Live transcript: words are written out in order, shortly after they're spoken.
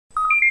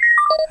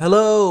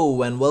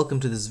Hello and welcome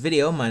to this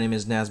video. My name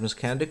is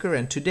NazmusLabs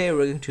and today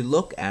we're going to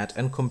look at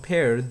and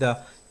compare the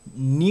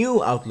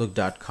new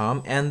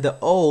Outlook.com and the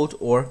old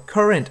or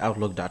current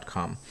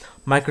Outlook.com.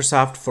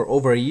 Microsoft for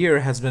over a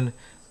year has been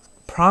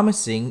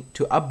promising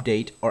to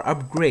update or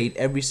upgrade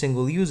every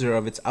single user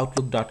of its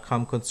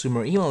Outlook.com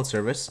consumer email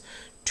service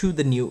to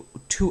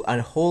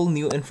a whole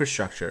new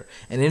infrastructure,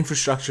 an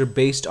infrastructure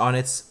based on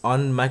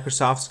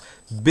Microsoft's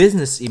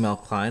business email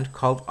client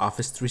called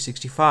Office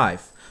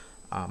 365.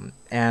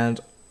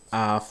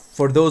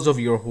 For those of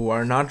you who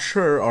are not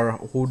sure or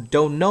who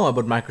don't know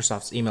about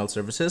Microsoft's email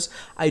services,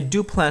 I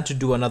do plan to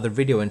do another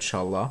video,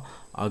 inshallah,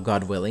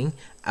 God willing,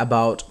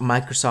 about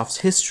Microsoft's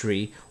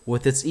history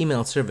with its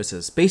email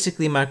services.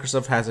 Basically,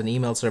 Microsoft has an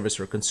email service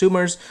for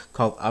consumers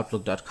called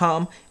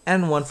Outlook.com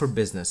and one for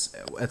business.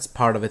 It's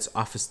part of its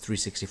Office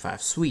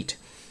 365 suite.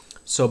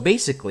 So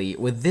basically,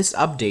 with this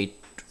update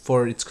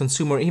for its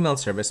consumer email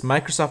service,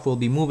 Microsoft will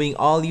be moving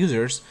all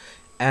users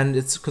and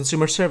its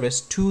consumer service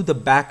to the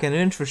backend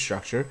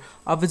infrastructure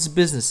of its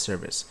business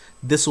service.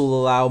 This will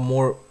allow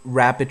more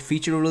rapid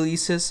feature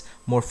releases,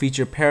 more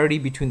feature parity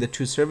between the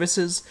two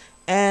services,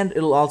 and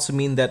it'll also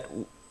mean that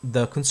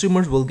the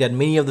consumers will get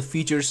many of the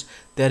features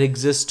that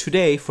exist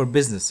today for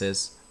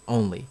businesses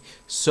only.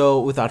 So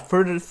without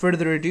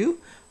further ado,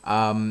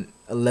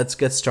 let's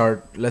get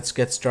started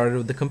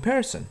with the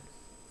comparison.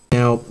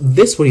 Now,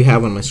 what you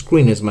have on my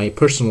screen is my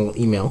personal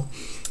email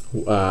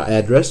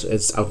address.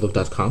 It's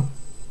outlook.com.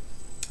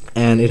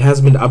 And it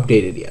hasn't been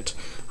updated yet.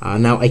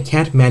 Now I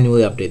can't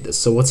manually update this.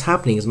 So what's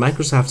happening is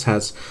Microsoft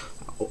has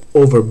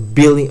over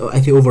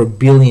a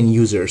billion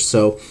users.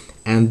 So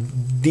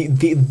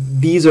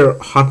these are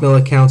Hotmail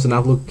accounts and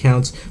Outlook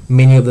accounts,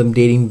 many of them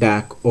dating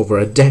back over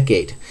a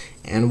decade.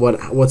 And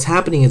what's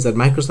happening is that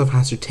Microsoft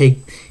has to take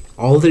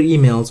all their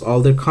emails,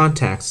 all their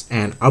contacts,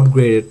 and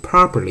upgrade it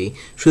properly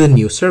to the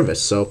new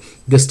service. So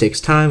this takes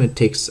time. It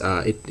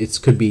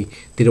could be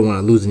they don't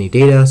want to lose any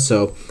data.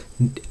 So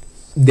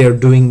they're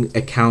doing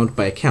account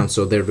by account,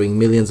 so they're doing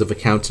millions of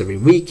accounts every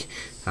week.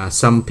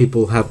 Some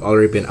people have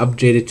already been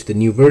updated to the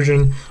new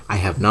version. I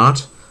have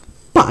not,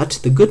 but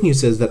the good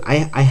news is that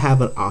I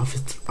have an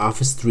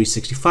Office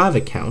 365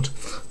 account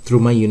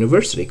through my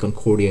university,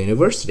 Concordia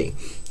University,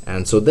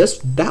 and so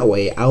that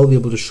way I'll be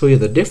able to show you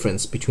the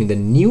difference between the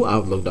new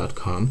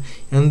Outlook.com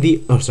and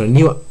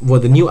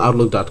what the new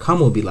Outlook.com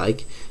will be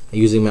like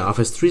using my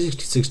Office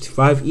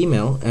 365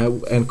 email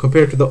and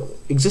compared to the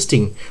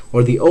existing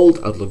or the old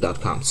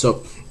Outlook.com.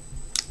 So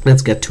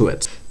let's get to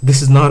it.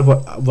 This is not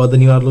what the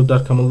new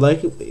Outlook.com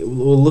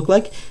will look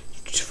like.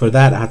 For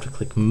that, I have to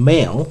click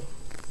Mail,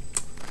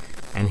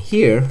 and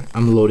here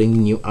I'm loading the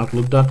new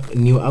Outlook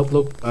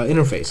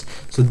interface.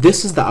 So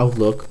this is the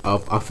Outlook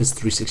of Office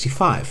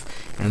 365,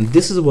 and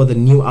this is what the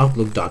new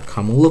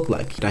Outlook.com will look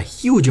like. A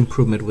huge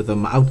improvement with the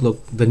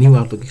new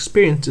Outlook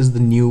experience is the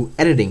new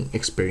editing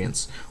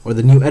experience, or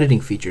the new editing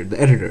feature,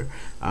 the editor.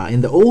 In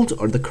the old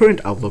or the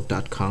current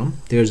Outlook.com,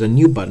 there's a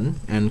new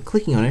button, and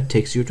clicking on it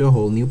takes you to a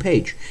whole new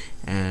page.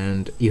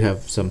 And you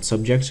have some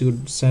subjects you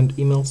would send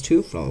emails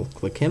to. So I'll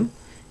click him,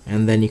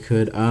 and then you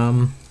could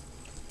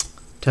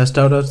test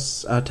out a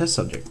test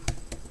subject,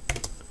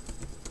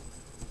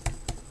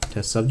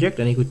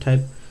 and you could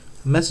type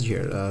a message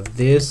here.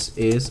 This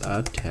is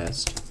a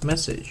test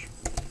message.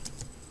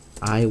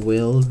 I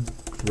will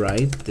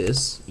write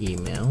this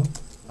email,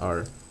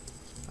 or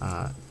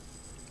a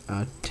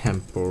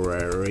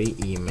temporary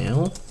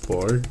email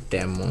for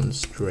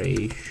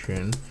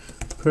demonstration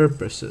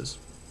purposes.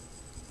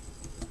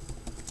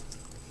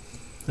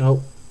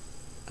 Oh,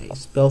 I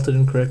spelled it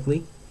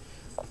incorrectly.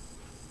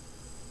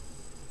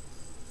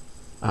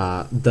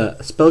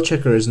 The spell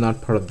checker is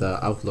not part of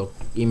the Outlook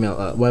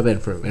email web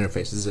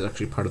interface. This is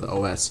actually part of the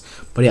OS.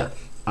 But yeah,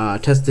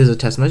 this is a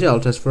test message. I'll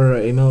test for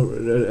email.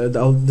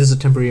 This is a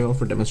temporary email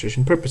for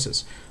demonstration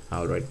purposes.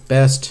 I'll write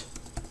best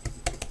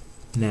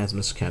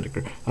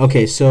NazmusLabs.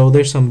 Okay, so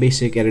there's some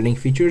basic editing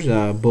features.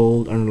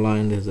 Bold,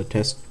 underline. There's a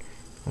test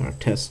or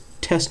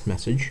test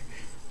message.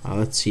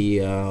 Let's see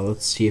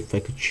if I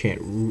could change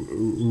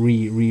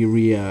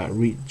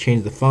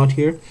the font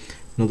here.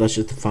 No, that's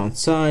just the font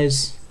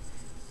size.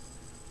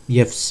 You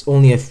have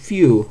only a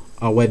few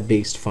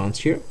web-based fonts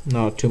here,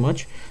 not too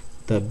much.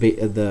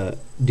 The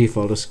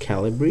default is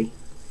Calibri.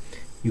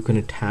 You can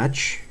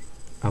attach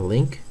a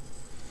link.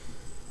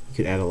 You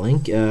could add a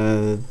link.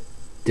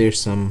 There's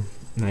some.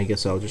 I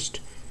guess I'll just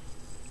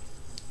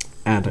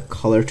add a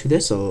color to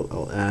this.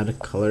 I'll add a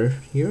color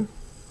here.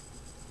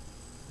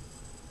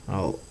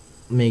 I'll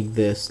make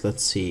this.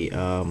 Let's see.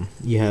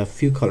 You have a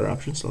few color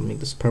options. I'll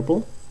make this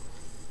purple.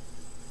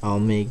 I'll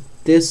make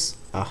this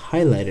a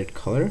highlighted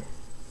color.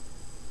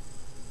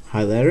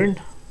 Highlighted.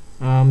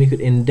 You could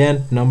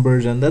indent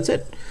numbers, and that's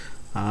it.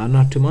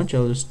 Not too much.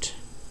 I'll just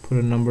put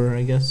a number,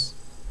 I guess.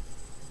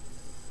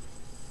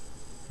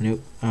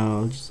 Nope.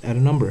 I'll just add a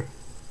number.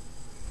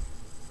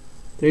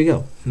 There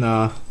you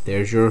go.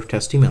 There's your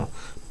test email.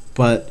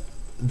 But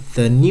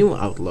the new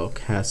Outlook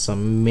has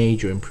some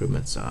major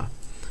improvements.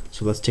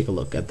 So let's take a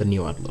look at the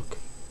new Outlook.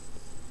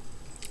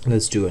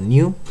 Let's do a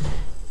new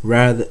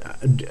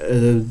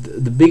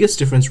The biggest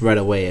difference right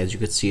away, as you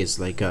could see, is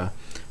like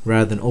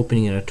rather than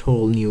opening in a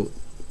total new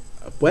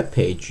web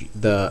page,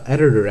 the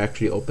editor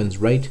actually opens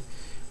right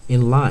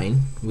in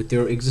line with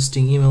your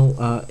existing email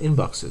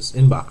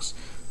inbox.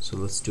 So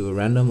let's do a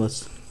random.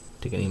 Let's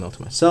take an email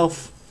to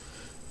myself.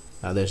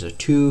 There's a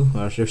to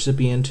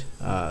recipient,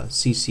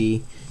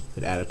 CC.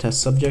 Could add a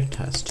test subject.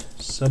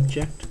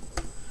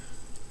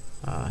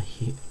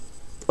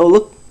 Oh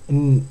look,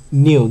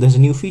 new. There's a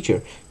new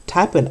feature.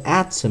 Type an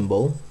 @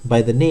 symbol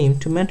by the name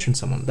to mention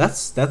someone.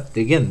 That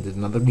again, there's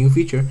another new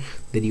feature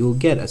that you will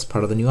get as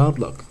part of the new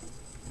Outlook.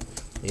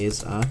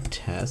 Is a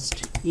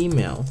test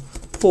email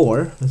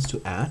for, let's do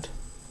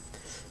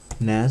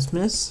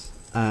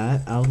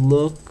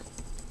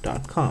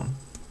 @Nazmus@outlook.com.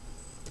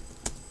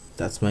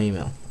 That's my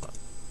email.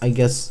 I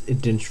guess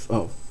it didn't.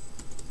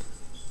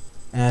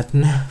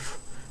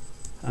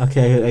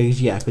 Okay,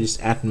 yeah, I could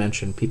just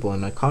mention people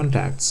in my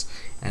contacts,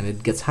 and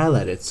it gets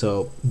highlighted,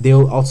 so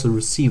they'll also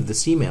receive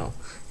this email.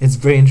 It's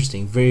very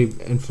interesting, very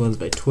influenced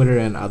by Twitter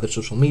and other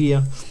social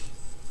media.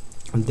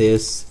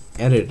 This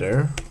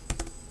editor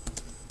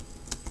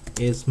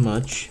is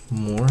much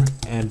more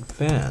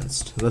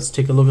advanced. Let's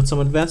take a look at some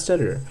advanced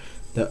editor.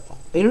 The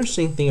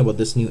interesting thing about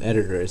this new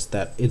editor is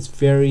that it's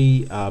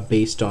very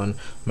based on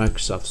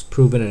Microsoft's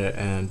proven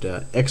and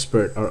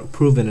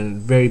proven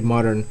and very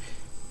modern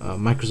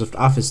Microsoft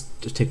Office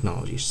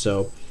technology.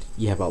 So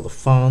you have all the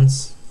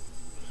fonts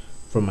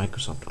from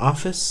Microsoft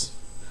Office,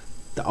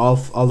 all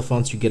the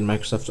fonts you get in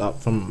Microsoft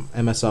from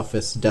MS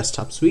Office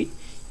Desktop Suite.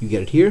 You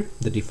get it here.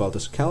 The default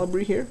is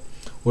Calibri here.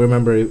 Well,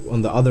 remember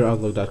on the other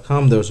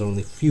Outlook.com there was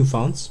only few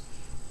fonts.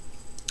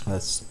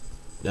 There's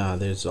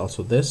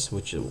also this,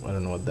 which I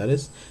don't know what that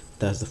is.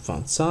 That's the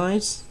font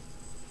size.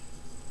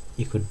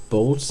 You could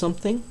bold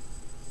something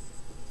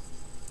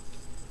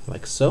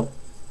like so.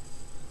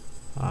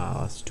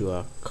 Let's do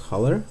a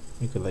color.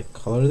 You could like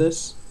color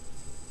this,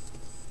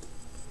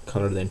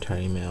 color the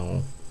entire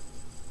email.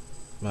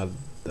 The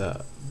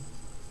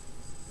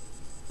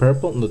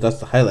purple. No, that's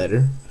the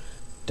highlighter.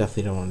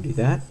 Definitely don't want to do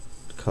that.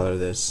 Color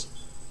this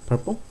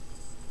purple.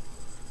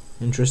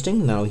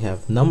 Interesting. Now we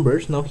have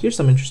numbers. Now here's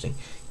some interesting.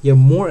 You have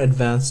more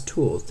advanced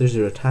tools. There's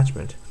your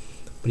attachment,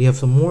 but you have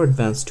some more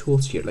advanced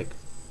tools here, like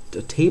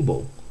the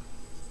table.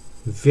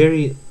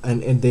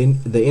 And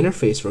the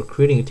interface for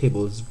creating a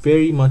table is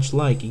very much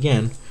like,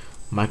 again,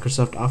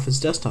 Microsoft Office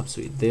Desktop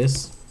Suite.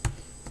 This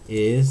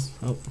is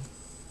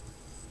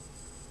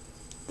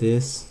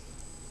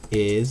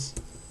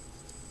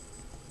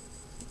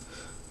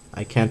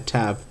I can't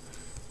tab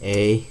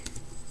a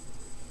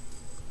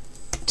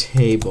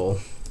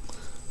table.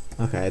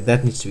 Okay,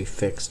 that needs to be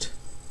fixed.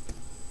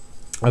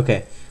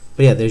 Okay,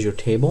 but yeah, there's your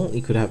table.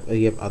 You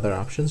have other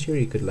options here.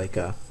 You could like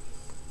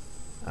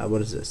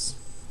what is this?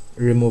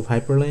 Remove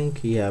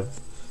hyperlink. You have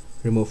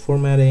remove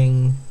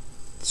formatting,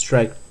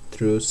 strike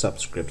through,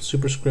 subscript,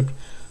 superscript.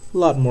 A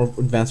lot more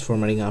advanced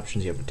formatting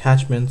options. You have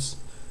attachments,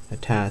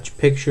 attach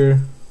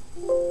picture.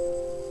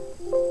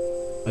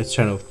 I was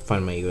trying to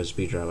find my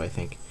USB drive. I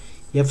think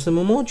you have some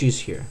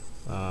emojis here.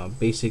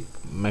 Basic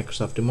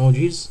Microsoft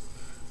emojis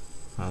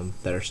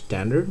that are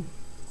standard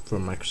for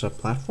Microsoft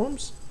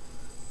platforms.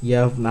 You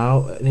have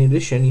now, in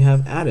addition, you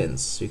have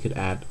add-ins. So you could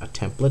add a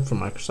template from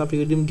Microsoft.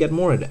 You could even get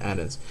more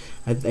add-ins.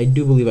 I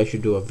do believe I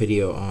should do a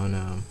video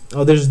on.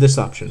 There's this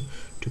option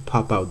to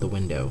pop out the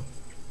window.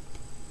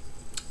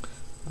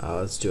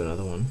 Let's do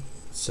another one.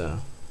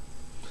 So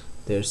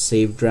there's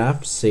save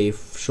draft, save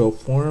show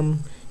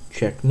form,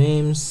 check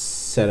names,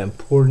 set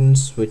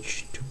importance,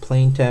 switch to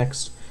plain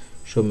text,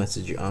 show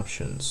message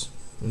options.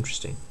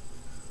 Interesting.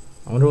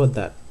 I wonder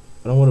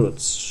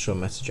what show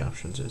message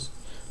options is.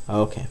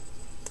 Okay.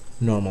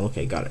 Normal.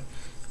 Okay, got it.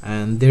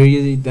 And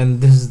then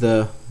this is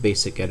the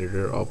basic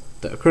editor of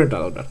the current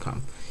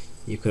Outlook.com.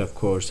 You could of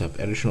course have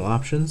additional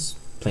options: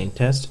 plain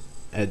text,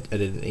 edit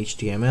in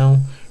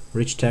HTML,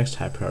 rich text,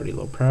 high priority,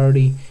 low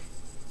priority,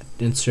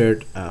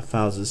 insert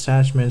files as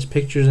attachments,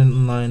 pictures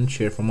inline,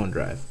 share from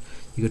OneDrive.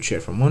 You could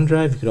share from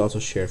OneDrive. You could also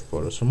share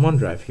photos from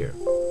OneDrive here.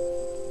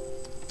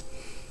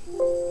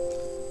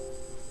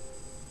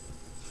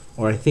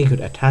 Or I think you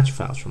could attach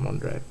files from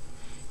OneDrive.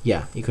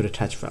 Yeah, you could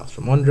attach files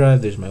from OneDrive.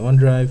 There's my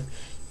OneDrive.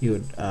 You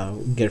would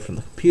get it from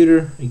the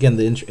computer. Again,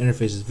 the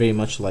interface is very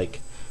much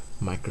like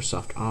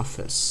Microsoft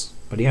Office.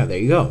 But yeah, there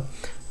you go.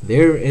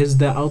 There is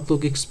the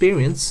Outlook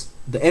experience,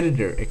 the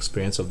editor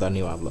experience of the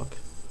new Outlook.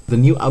 The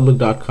new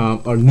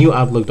Outlook.com or new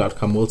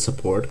Outlook.com will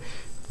support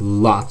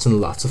lots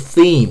and lots of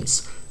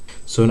themes.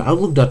 So in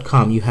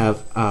Outlook.com, you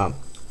have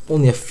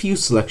only a few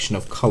selection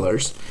of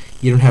colors.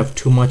 You don't have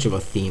too much of a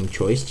theme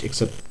choice,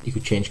 except you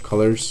could change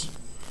colors: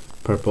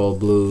 purple,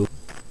 blue.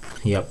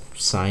 Yep,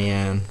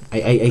 cyan.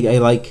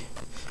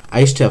 I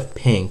used to have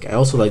pink. I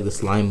also like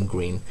this lime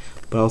green,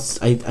 but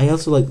I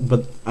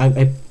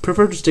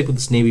prefer to stick with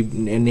this navy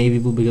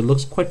blue because it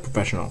looks quite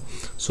professional.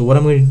 So what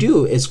I'm going to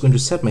do is going to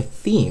set my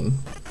theme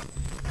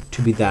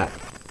to be that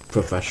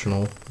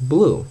professional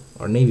blue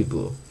or navy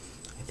blue.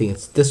 I think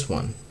it's this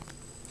one.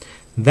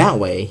 That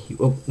way,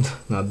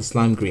 no, this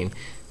lime green.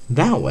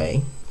 That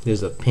way,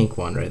 there's a pink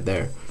one right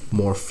there.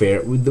 more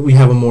fair. We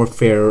have a more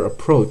fair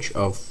approach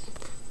of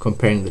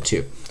comparing the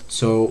two.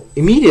 So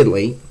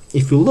immediately,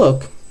 if you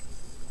look,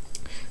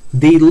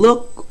 they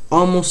look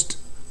almost.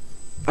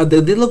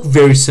 They look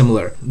very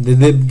similar.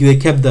 They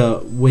kept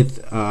the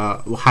width,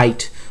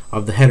 height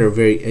of the header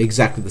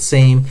exactly the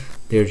same.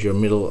 There's your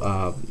middle.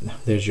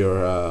 There's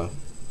your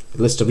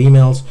list of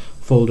emails,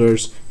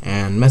 folders,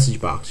 and message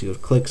box. You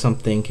would click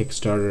something,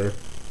 Kickstarter,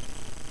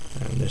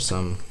 and there's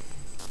some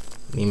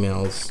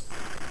emails.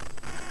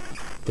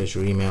 There's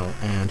your email,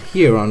 and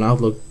here on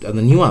Outlook, on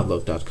the new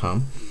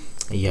Outlook.com,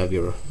 you have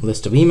your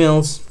list of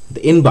emails.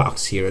 The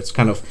inbox here, it's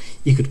kind of,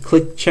 you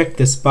could check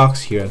this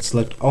box here and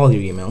select all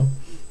your email.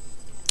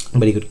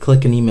 But you could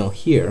click an email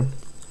here.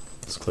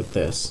 Let's click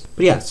this.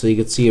 But yeah, so you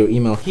could see your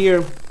email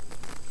here.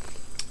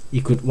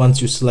 You could, once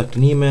you select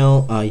an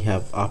email, you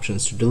have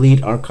options to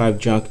delete, archive,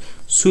 junk,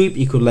 sweep.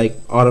 You could like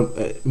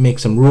make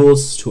some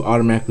rules to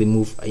automatically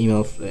move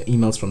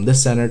emails from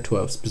this center to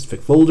a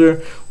specific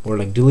folder, or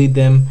like delete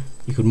them.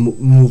 You could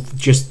move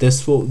just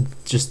this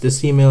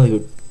email. You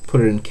could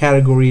put it in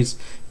categories.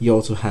 You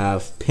also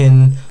have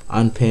pin,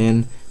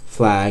 unpin,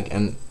 flag,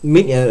 and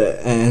many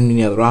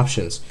other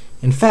options.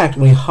 In fact,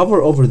 when you hover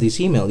over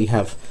this email, you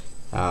have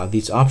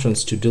these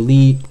options to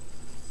delete,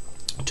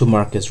 to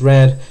mark as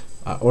read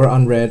or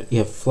unread. You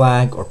have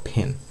flag or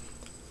pin.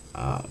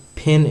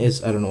 Pin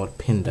is, I don't know what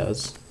pin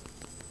does.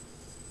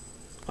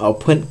 Oh,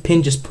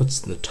 pin just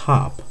puts in the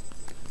top.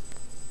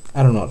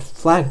 I don't know what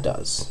flag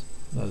does.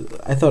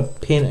 I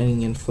thought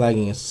pinning and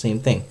flagging is the same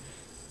thing.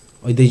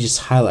 Or they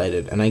just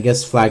highlighted, and I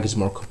guess flag is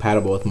more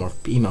compatible with more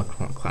email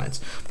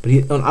clients.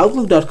 But on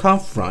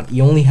Outlook.com front,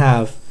 you only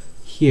have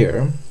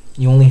here.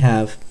 You only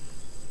have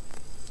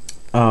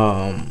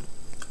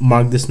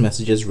mark this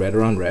message as read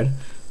or unread,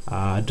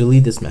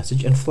 delete this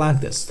message, and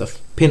flag this. The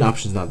pin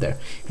option is not there.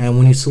 And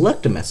when you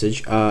select a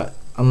message,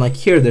 unlike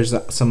here, there's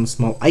some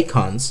small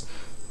icons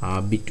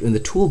in the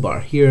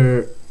toolbar.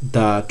 Here,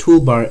 the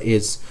toolbar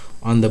is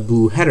on the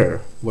blue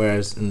header,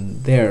 whereas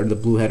in there, the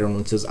blue header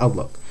only says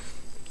Outlook.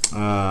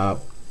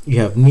 You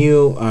have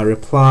new,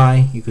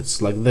 reply. You could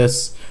select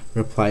this,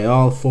 reply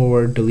all,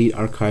 forward, delete,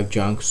 archive,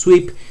 junk,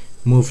 sweep,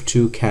 move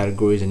to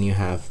categories, and you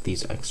have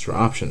these extra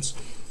options.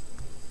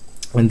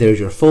 And there's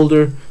your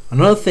folder.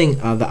 Another thing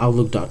the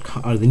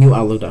Outlook.com or the new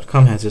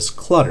Outlook.com has is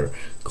clutter.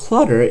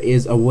 Clutter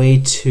is a way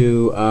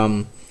to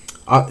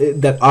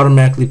that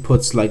automatically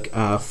puts like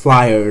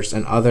flyers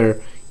and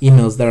other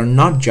emails that are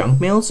not junk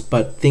mails,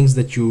 but things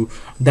that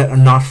are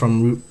not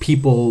from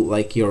people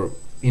like in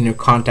your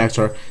contacts,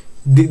 or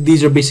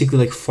these are basically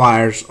like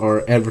flyers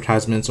or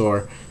advertisements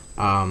or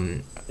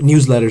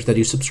newsletters that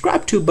you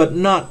subscribe to, but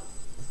not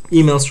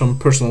emails from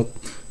personal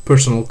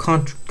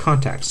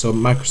contacts. So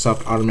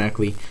Microsoft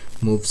automatically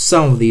moves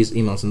some of these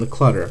emails in the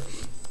clutter.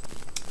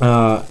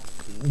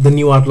 The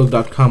new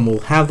Outlook.com will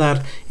have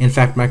that. In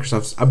fact,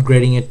 Microsoft's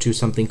upgrading it to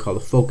something called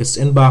a focused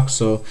inbox.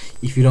 So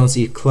if you don't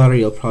see clutter,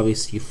 you'll probably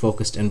see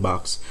focused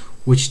inbox,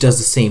 which does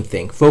the same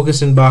thing.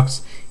 Focused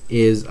inbox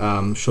is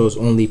shows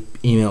only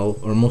email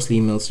or mostly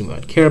emails you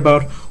might care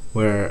about,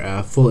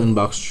 where full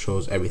inbox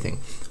shows everything.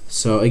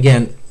 So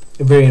again,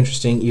 very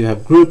interesting. You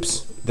have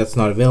groups that's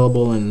not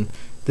available in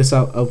this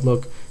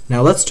Outlook.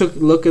 Now let's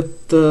look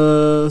at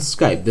the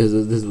Skype. This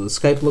is what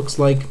Skype looks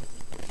like.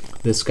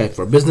 This is Skype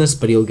for Business,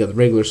 but you'll get the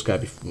regular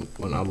Skype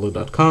on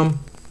Outlook.com.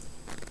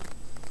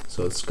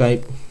 So it's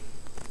Skype,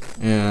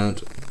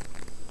 and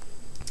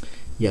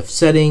you have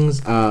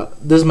settings.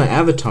 This is my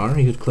avatar.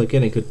 You could click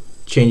it. You could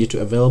change it to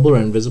available or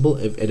invisible.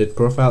 Edit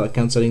profile,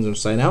 account settings, or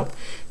sign out.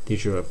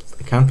 There's your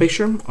account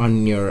picture.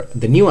 On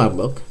the new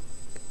Outlook,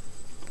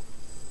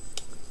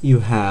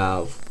 you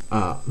have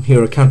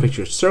here account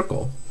picture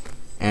circle,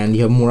 and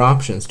you have more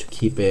options to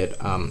keep it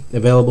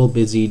available,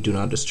 busy, do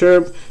not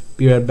disturb,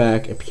 be right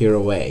back, appear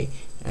away,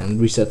 and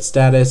reset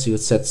status. You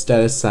would set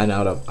status, sign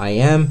out of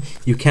IM.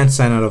 You can't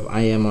sign out of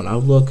IM on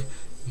Outlook.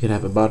 You could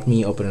have about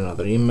me, open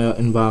another email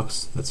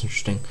inbox. That's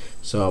interesting.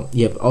 So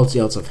you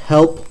also have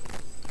help.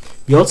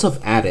 You also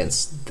have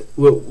add-ins.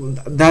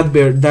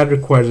 That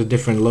requires a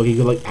different look. You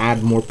can like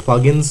add more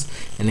plugins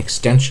and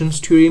extensions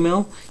to your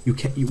email.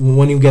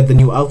 When you get the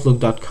new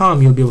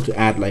Outlook.com, you'll be able to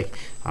add like,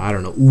 I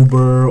don't know,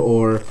 Uber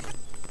or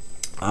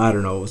I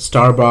don't know,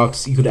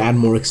 Starbucks. You could add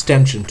more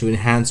extension to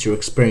enhance your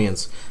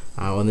experience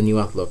on the new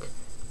Outlook.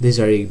 These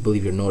are, I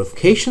believe, your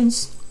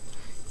notifications.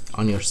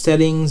 On your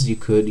settings,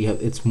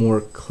 it's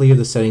more clear.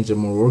 The settings are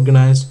more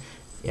organized,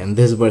 and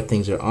this is where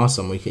things are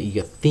awesome. You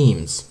get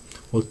themes.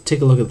 We'll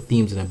take a look at the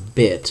themes in a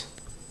bit.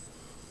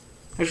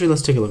 Actually,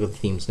 let's take a look at the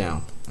themes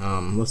now.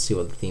 Let's see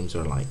what the themes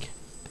are like.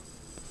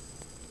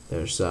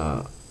 There's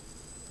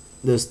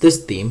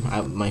this theme,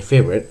 my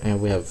favorite,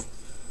 and we have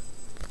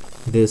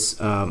this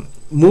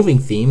moving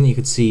theme. You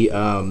could see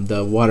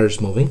the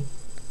water's moving.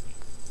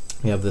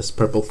 We have this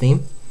purple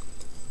theme.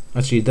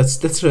 Actually,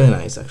 that's really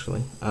nice.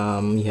 Actually,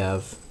 you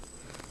have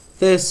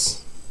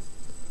this.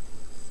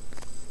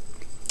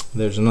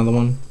 There's another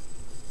one.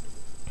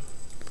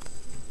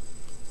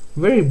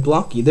 Very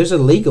blocky. There's a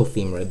Lego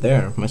theme right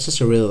there. My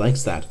sister really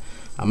likes that.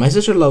 My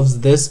sister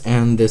loves this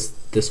and this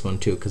this one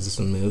too, because this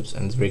one moves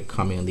and it's very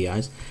calming on the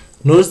eyes.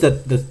 Notice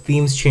that the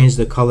themes change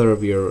the color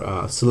of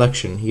your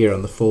selection here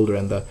on the folder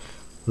and the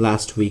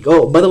last week.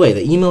 Oh, by the way,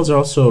 the emails are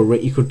also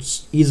you could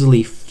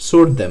easily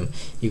sort them.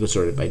 You could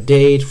sort it by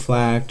date,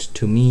 flagged,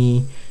 to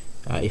me.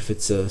 If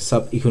it's a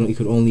sub, you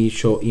could only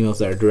show emails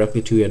that are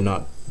directly to you and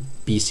not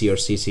BC or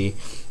CC.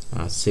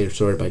 Say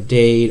sort by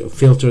date, or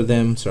filter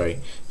them.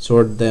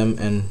 Sort them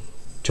and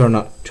turn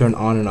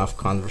on and off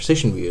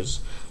conversation views.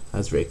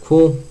 That's very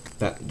cool.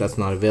 That's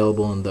not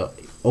available on the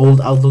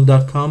old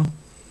Outlook.com.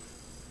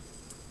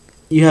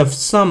 You have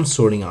some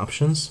sorting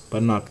options,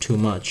 but not too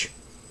much.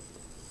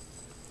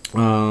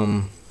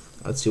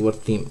 Let's see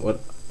what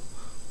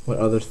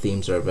other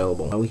themes are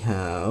available. We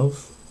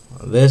have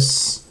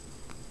this.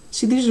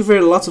 See, these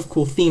are lots of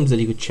cool themes that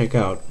you could check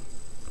out.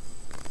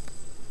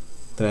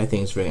 That I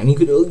think is very, and you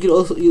could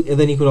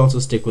also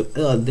stick with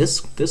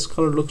this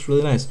color looks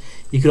really nice.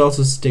 You could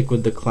also stick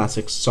with the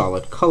classic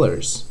solid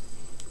colors.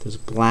 There's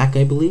black,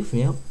 I believe.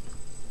 Yeah.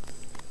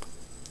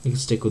 You can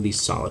stick with these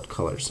solid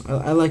colors.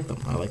 I like them.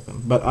 I like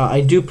them. But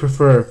I do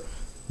prefer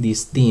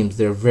these themes.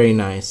 They're very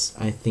nice.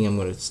 I think I'm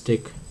going to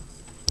stick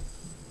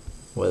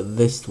with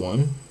this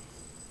one.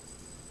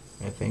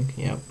 I think.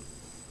 Yep.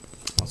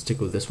 I'll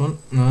stick with this one.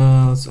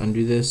 Let's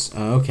undo this.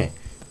 Okay.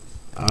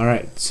 All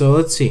right. So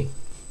let's see.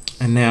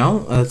 And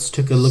now let's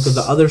take a look at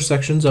the other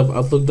sections of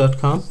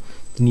Outlook.com,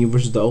 the new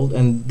versus the old.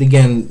 And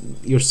again,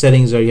 your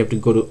settings are, you have to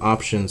go to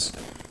options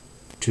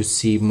to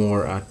see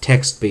more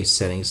text-based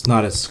settings. It's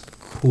not as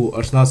cool,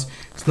 or it's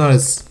not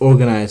as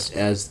organized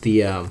as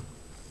the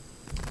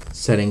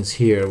settings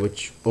here,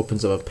 which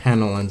opens up a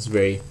panel and it's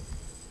very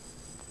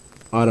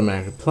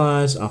automatic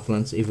replies,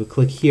 offline. So if you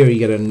click here, you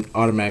get an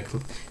automatic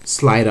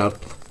slide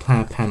out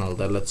panel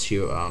that lets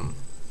you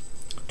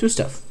do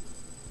stuff.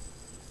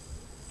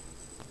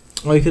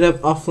 Or you could have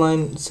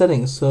offline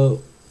settings.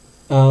 So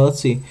let's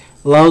see,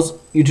 allows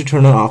you to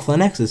turn on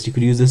offline access. You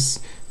could use this.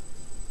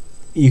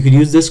 You could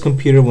use this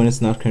computer when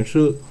it's not connected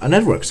to a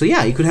network. So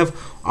yeah, you could have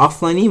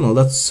offline email.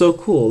 That's so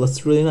cool.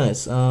 That's really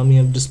nice. You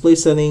have display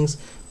settings,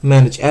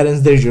 manage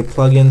add-ins. There's your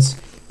plugins.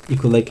 You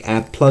could like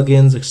add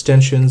plugins,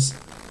 extensions.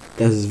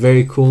 This is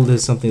very cool.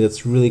 This is something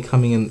that's really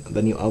coming in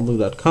the new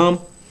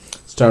Outlook.com.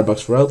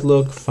 Starbucks for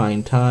Outlook,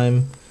 Find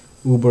Time,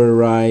 Uber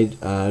Ride,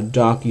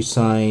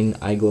 DocuSign,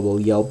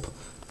 iGlobal, Yelp.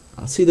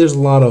 See, there's a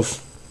lot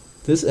of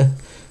this.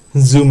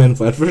 Zoom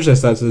Info. At first I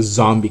thought it was a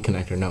zombie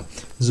connector. No.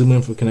 Zoom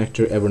Info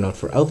connector, Evernote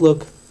for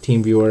Outlook,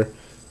 TeamViewer.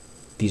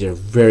 These are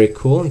very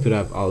cool. You could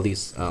have all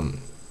these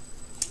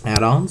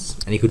add-ons,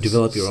 and you could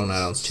develop your own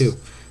add-ons too.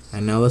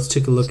 And now let's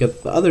take a look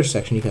at the other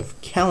section. You have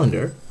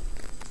Calendar,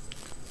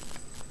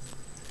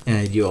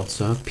 and you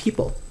also have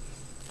People.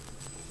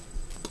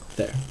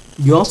 There.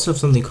 You also have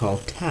something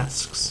called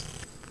Tasks.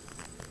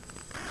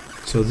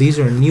 So these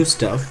are new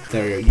stuff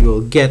that you will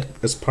get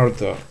as part of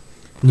the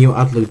new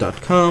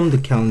Outlook.com. The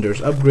calendar is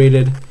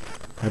upgraded.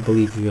 I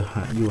believe you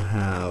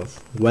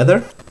have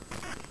weather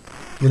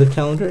with the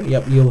calendar.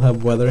 Yep, you'll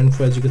have weather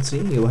info, as you can see.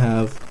 You'll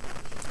have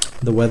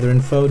the weather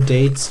info,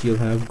 dates. You'll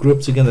have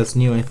groups again. That's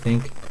new, I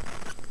think.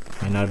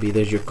 Might not be.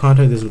 There's your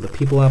contact. This is what the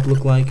People app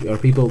look like. Or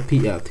People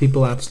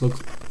apps look.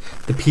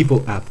 The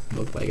People app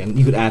look like, and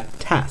you could add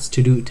tasks,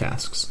 to-do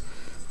tasks.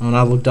 On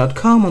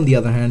Outlook.com, on the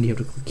other hand, you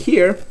have to click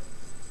here.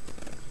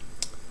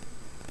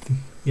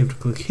 You have to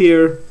click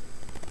here.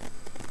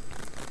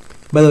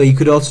 By the way, you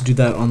could also do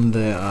that on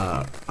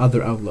the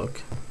other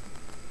Outlook,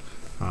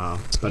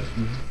 but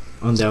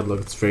on the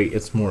Outlook,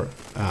 it's more,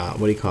 what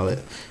do you call it?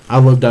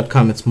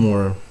 Outlook.com, it's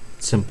more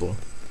simple.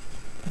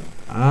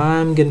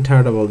 I'm getting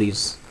tired of all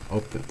these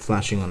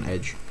flashing on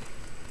Edge.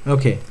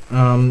 Okay,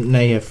 now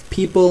you have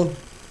People.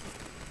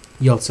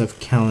 You also have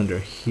Calendar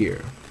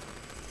here.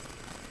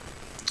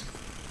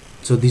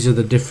 So these are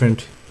the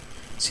different.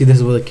 See, this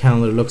is what the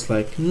calendar looks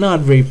like.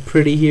 Not very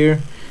pretty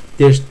here.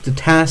 There's the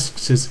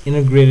tasks is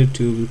integrated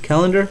to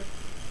calendar.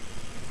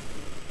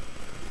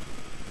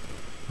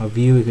 A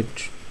view we could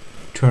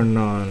turn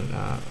on.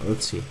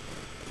 Let's see,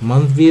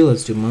 month view.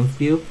 Let's do month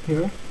view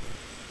here.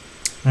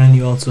 And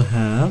you also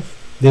have.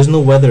 There's no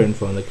weather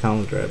info on the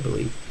calendar, I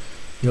believe.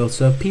 You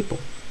also have People.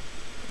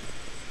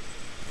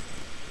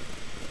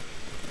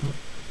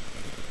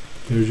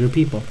 There's your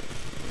People.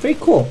 Very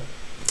cool.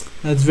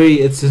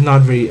 It's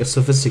not very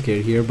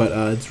sophisticated here, but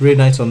it's really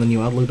nice on the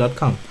new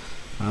Outlook.com.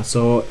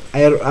 So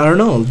I don't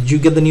know. Did you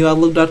get the new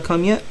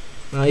Outlook.com yet?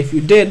 If you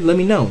did, let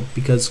me know,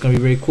 because it's gonna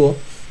be very cool.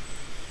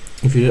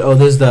 If you did, oh,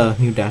 there's the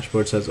new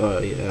dashboard. It says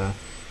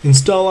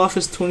install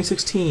Office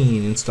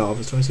 2016. Install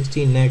Office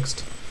 2016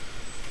 next.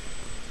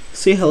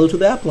 Say hello to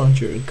the app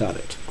launcher. Got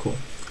it. Cool.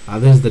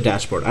 This is the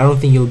dashboard. I don't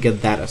think you'll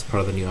get that as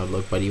part of the new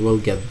Outlook, but you will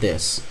get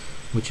this,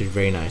 which is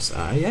very nice.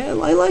 Yeah,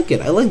 I like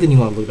it. I like the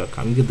new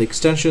Outlook.com. You get the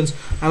extensions.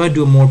 I might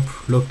do a more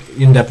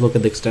in-depth look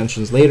at the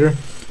extensions later,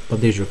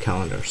 but there's your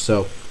calendar.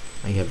 So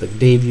you have the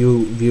day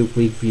view,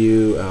 week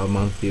view,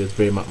 month view. It's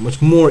very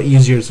much more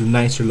easier. It's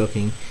nicer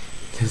looking.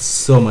 It's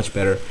so much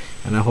better,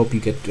 and I hope you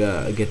get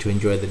to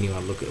enjoy the new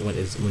Outlook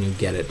when you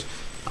get it.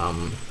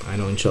 I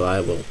know inshallah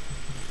I will,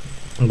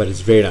 but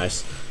it's very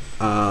nice.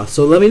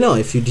 So let me know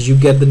if did you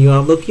get the new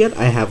Outlook yet.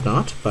 I have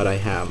not, but I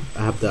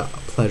have the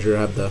pleasure,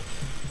 I have the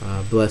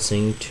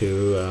blessing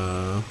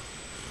to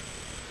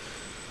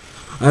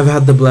I've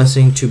had the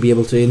blessing to be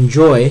able to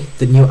enjoy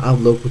the new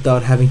Outlook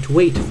without having to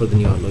wait for the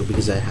new Outlook,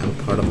 because I am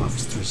part of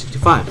Office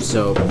 365.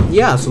 So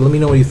yeah, so let me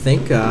know what you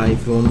think.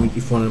 If you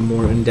want a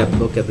more in-depth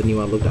look at the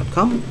new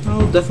Outlook.com,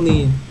 I'll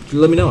definitely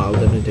let me know. I'll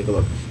definitely take a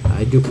look.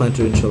 I do plan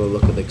to inshallah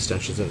look at the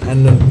extensions,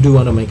 and do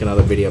want to make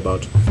another video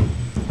about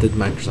the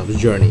Microsoft's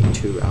journey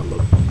to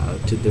Outlook,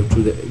 to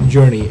the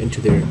journey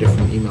into their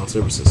different email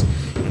services,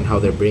 and how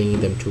they're bringing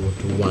them to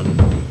one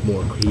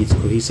more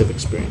cohesive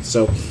experience.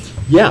 So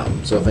yeah,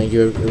 so thank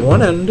you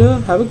everyone, and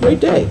have a great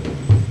day.